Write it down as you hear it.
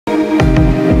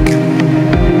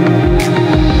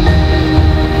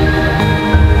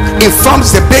It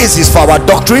forms the basis for our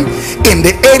doctrine in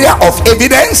the area of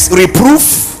evidence,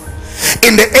 reproof,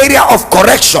 in the area of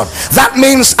correction. That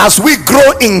means as we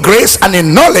grow in grace and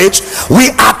in knowledge, we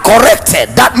are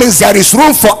corrected. That means there is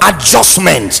room for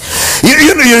adjustment.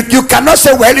 You cannot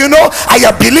say, well, I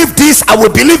have believed this, I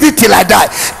will believe it till I die.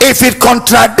 If it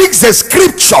contradicts the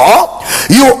scripture,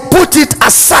 you put it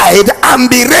aside and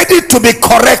be ready to be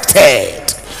corrected.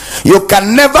 You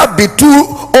can never be too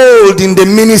old in the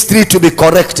ministry to be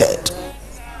corrected.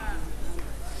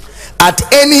 At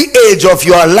any age of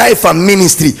your life and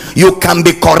ministry, you can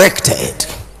be corrected.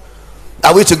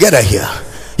 Are we together here?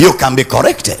 You can be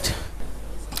corrected.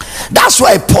 That's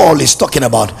why Paul is talking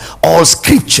about all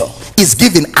scripture is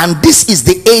given, and this is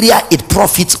the area it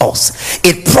profits us.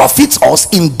 It profits us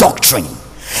in doctrine.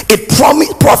 It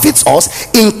profits us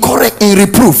in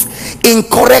reproof, in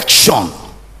correction.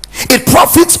 It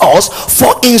profits us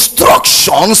for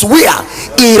instructions where?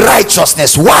 In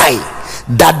righteousness. Why?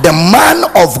 That the man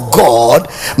of God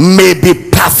may be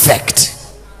perfect.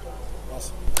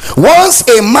 Once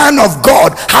a man of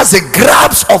God has a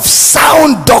grasp of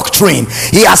sound doctrine,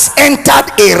 he has entered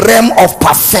a realm of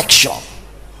perfection.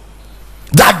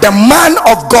 That the man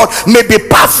of God may be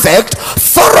perfect,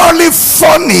 thoroughly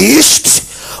furnished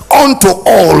unto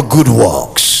all good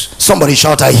works. Somebody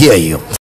shout, I hear you.